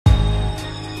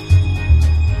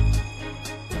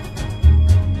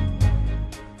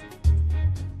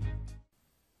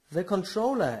The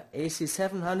controller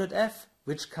AC700F,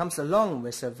 which comes along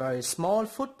with a very small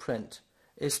footprint,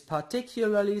 is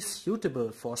particularly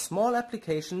suitable for small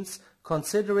applications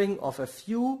considering of a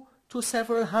few to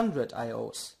several hundred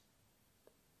I/Os.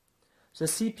 The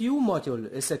CPU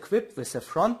module is equipped with a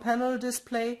front panel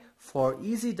display for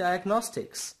easy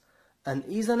diagnostics, an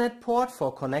Ethernet port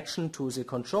for connection to the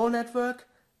control network,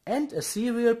 and a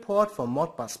serial port for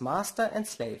Modbus master and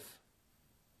slave.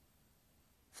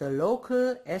 The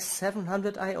local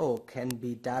S700 I/O can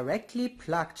be directly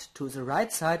plugged to the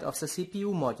right side of the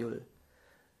CPU module.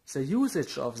 The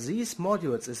usage of these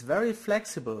modules is very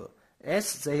flexible,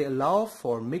 as they allow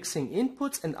for mixing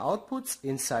inputs and outputs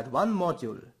inside one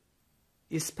module.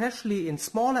 Especially in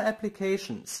smaller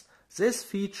applications, this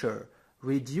feature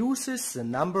reduces the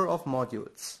number of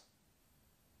modules.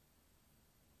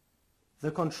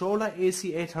 The controller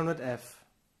AC800F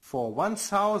for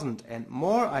 1000 and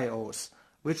more I/Os,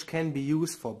 which can be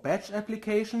used for batch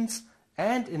applications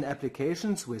and in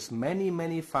applications with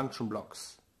many function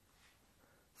blocks.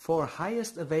 For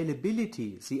highest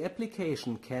availability, the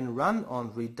application can run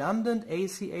on redundant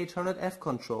AC800F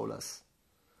controllers.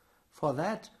 For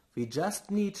that, we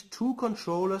just need two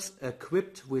controllers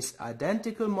equipped with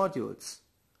identical modules.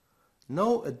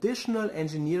 No additional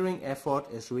engineering effort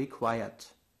is required.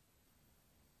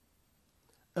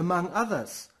 Among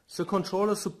others, the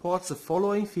controller supports the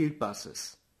following field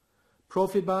buses: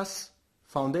 Profibus,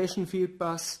 Foundation Field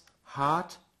Bus,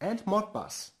 Hard and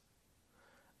Modbus.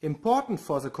 Important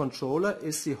for the controller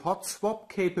is the hot swap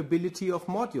capability of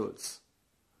modules.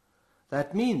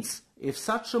 That means if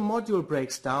such a module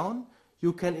breaks down,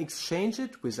 you can exchange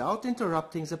it without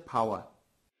interrupting the power.